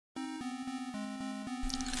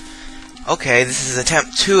Okay, this is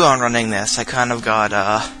attempt 2 on running this. I kind of got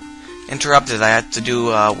interrupted. I had to do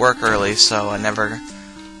work early, so I never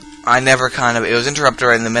kind of, it was interrupted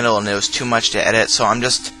right in the middle, and it was too much to edit. So I'm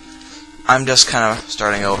just kind of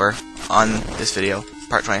starting over on this video,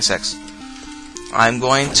 part 26.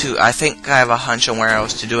 I think I have a hunch on where I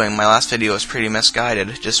was doing. My last video was pretty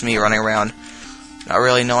misguided, just me running around, not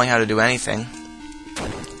really knowing how to do anything.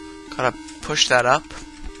 Gotta push that up.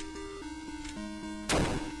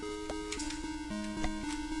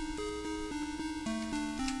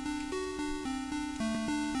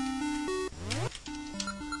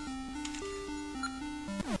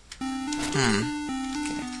 Okay.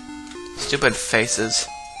 Stupid faces.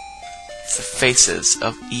 It's the faces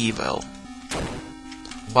of evil.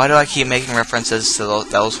 Why do I keep making references to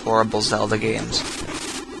those horrible Zelda games?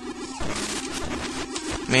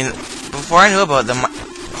 I mean, before I knew about them,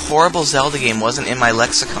 horrible Zelda game wasn't in my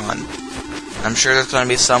lexicon. I'm sure there's going to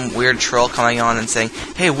be some weird troll coming on and saying,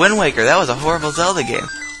 "Hey, Wind Waker, that was a horrible Zelda game."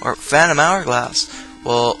 Or Phantom Hourglass.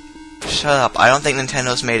 Well, shut up. I don't think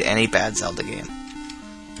Nintendo's made any bad Zelda game.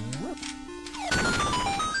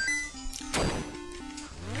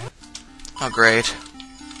 Oh, great.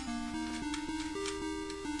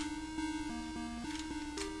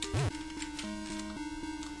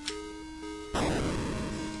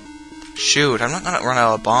 Shoot, I'm not gonna run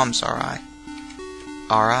out of bombs, are I?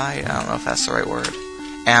 Are I? I don't know if that's the right word.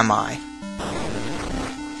 Am I?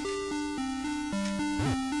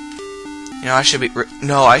 You know, I should be...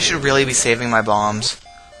 No, I should really be saving my bombs.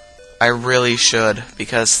 I really should,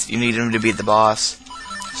 because you need him to beat the boss.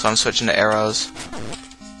 So I'm switching to arrows.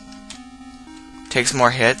 Takes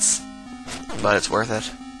more hits, but it's worth it.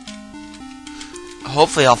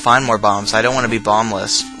 Hopefully I'll find more bombs. I don't want to be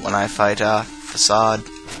bombless when I fight Facade.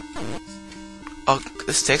 Oh,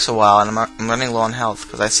 this takes a while, and I'm running low on health,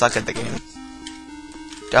 because I suck at the game.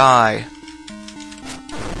 Die.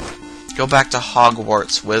 Go back to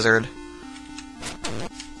Hogwarts, wizard.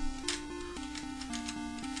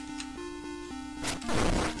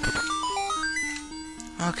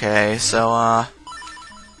 Okay, so,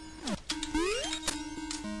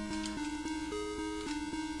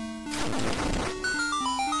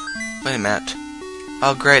 wait a minute.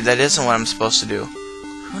 Oh, great, that isn't what I'm supposed to do.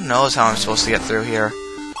 Who knows how I'm supposed to get through here?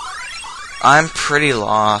 I'm pretty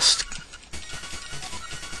lost.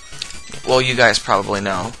 Well, you guys probably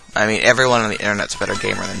know. I mean, everyone on the internet's a better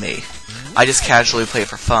gamer than me. I just casually play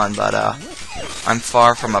for fun, but, I'm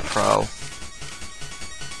far from a pro.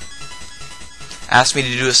 Ask me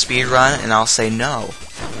to do a speed run, and I'll say no.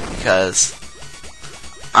 Because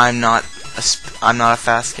I'm not a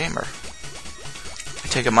fast gamer. I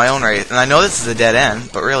take it my own rate. And I know this is a dead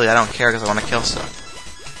end, but really I don't care because I want to kill stuff.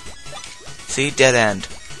 See? Dead end.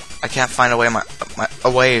 I can't find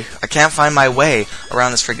I can't find my way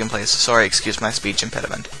around this freaking place. Sorry, excuse my speech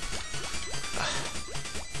impediment.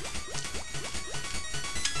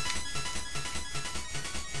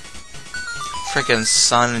 Frickin'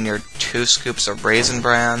 sun and your 2 scoops of Raisin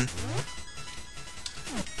Bran.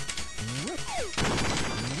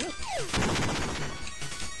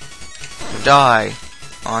 Die,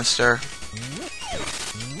 monster.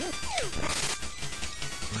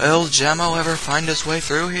 Will Gemmo ever find his way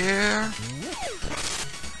through here?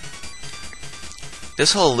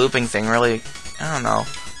 This whole looping thing really, I don't know.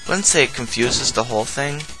 Wouldn't say it confuses the whole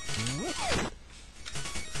thing.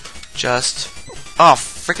 Just, oh,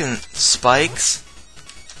 freaking spikes.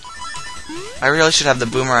 I really should have the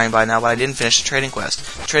boomerang by now, but I didn't finish the trading quest.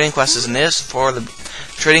 The trading quest isn't for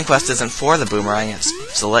the boomerang.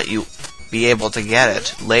 It's to let you be able to get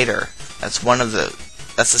it later. That's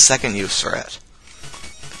the second use for it.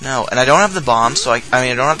 No, and I don't have the bomb, so I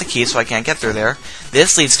don't have the key, so I can't get through there.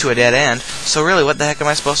 This leads to a dead end, so really, what the heck am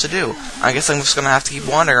I supposed to do? I guess I'm just gonna have to keep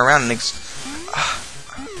wandering around and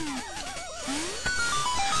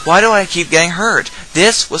Why do I keep getting hurt?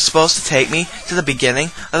 This was supposed to take me to the beginning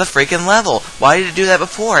of the freaking level. Why did it do that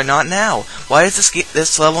before and not now? Why does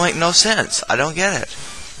this level make no sense? I don't get it.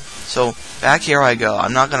 So, back here I go.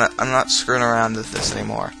 I'm not screwing around with this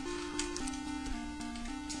anymore.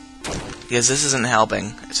 Because this isn't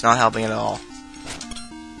helping. It's not helping at all.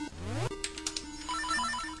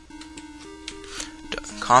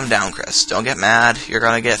 Calm down, Chris. Don't get mad. You're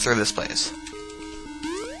gonna get through this place.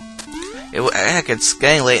 Heck, it's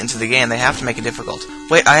getting late into the game. They have to make it difficult.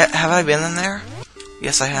 Wait, have I been in there?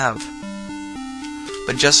 Yes, I have.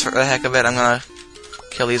 But just for the heck of it, I'm gonna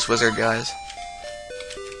kill these wizard guys.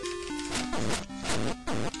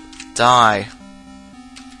 Die.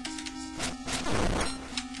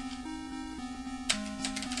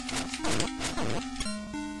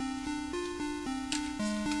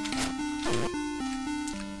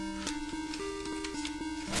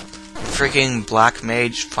 freaking Black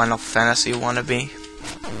Mage Final Fantasy wannabe.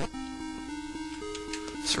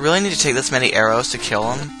 So I really need to take this many arrows to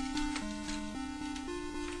kill him?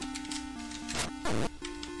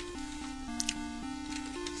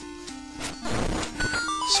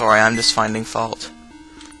 Sorry, I'm just finding fault.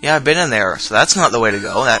 Yeah, I've been in there, so that's not the way to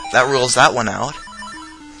go. That rules that one out.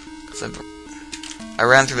 'Cause I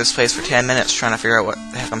ran through this place for 10 minutes trying to figure out what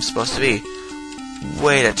the heck I'm supposed to be.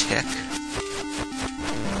 Wait a tick.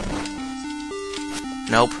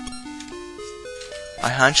 Nope. My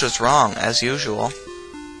hunch was wrong, as usual.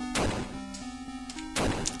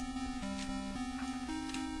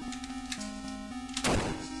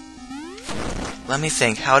 Let me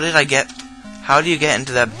think. How do you get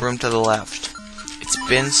into that room to the left? It's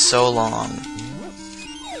been so long.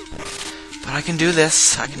 But I can do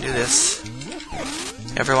this. I can do this.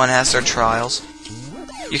 Everyone has their trials.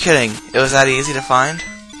 You're kidding. It was that easy to find?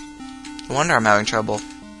 No wonder I'm having trouble.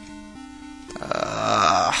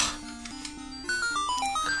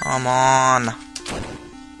 Come on.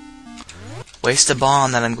 Waste a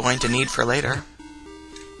bomb that I'm going to need for later.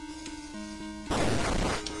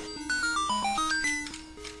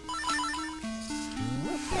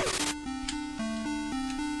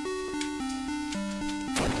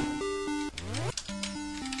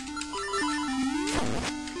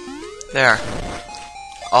 There.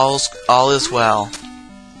 All is well.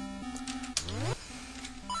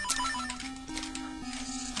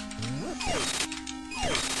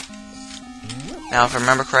 Now, if I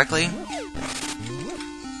remember correctly,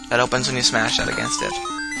 that opens when you smash that against it.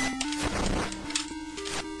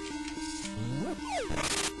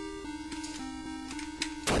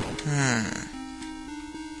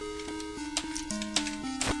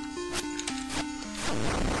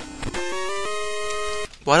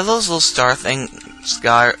 Why do those little star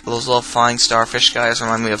those little flying starfish guys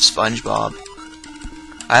remind me of SpongeBob?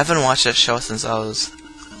 I haven't watched that show since I was,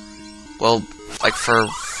 well, like for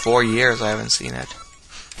 4 years I haven't seen it.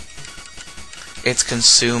 It's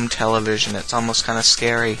consumed television. It's almost kind of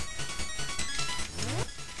scary.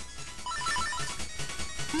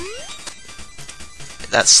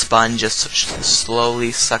 That sponge is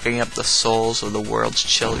slowly sucking up the souls of the world's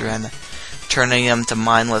children, turning them to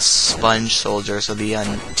mindless sponge soldiers of the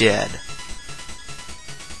undead.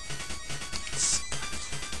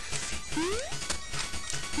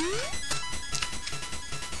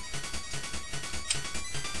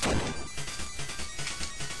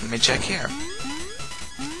 Let me check here.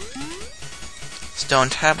 Stone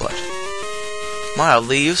tablet.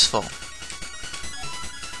 Mildly useful.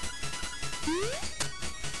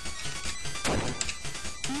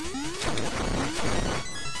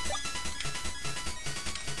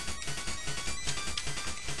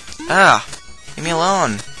 Ah! Leave me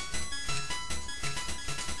alone!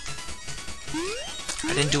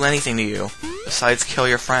 I didn't do anything to you, besides kill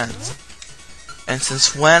your friends. And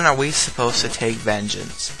since when are we supposed to take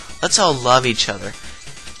vengeance? Let's all love each other.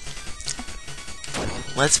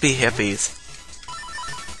 Let's be hippies.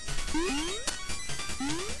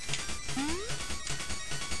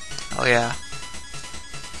 Oh yeah.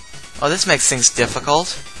 Oh, this makes things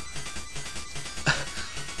difficult.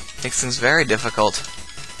 Makes things very difficult.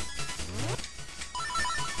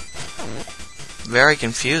 Very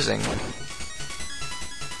confusing.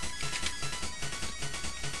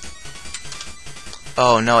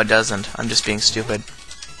 Oh, no it doesn't. I'm just being stupid.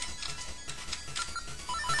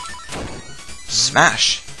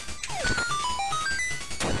 Smash!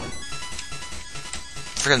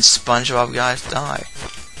 Friggin' SpongeBob guys, die.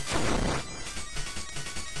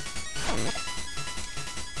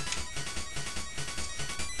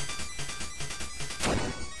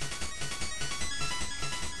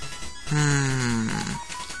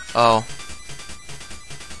 Oh.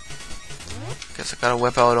 Guess I gotta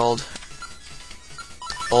whip out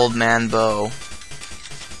old man bow.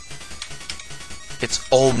 It's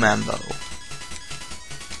old man bow.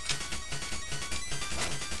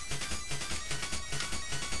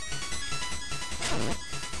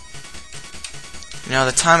 You know,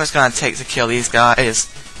 the time it's gonna take to kill these guys,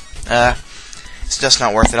 it's just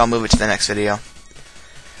not worth it. I'll move it to the next video.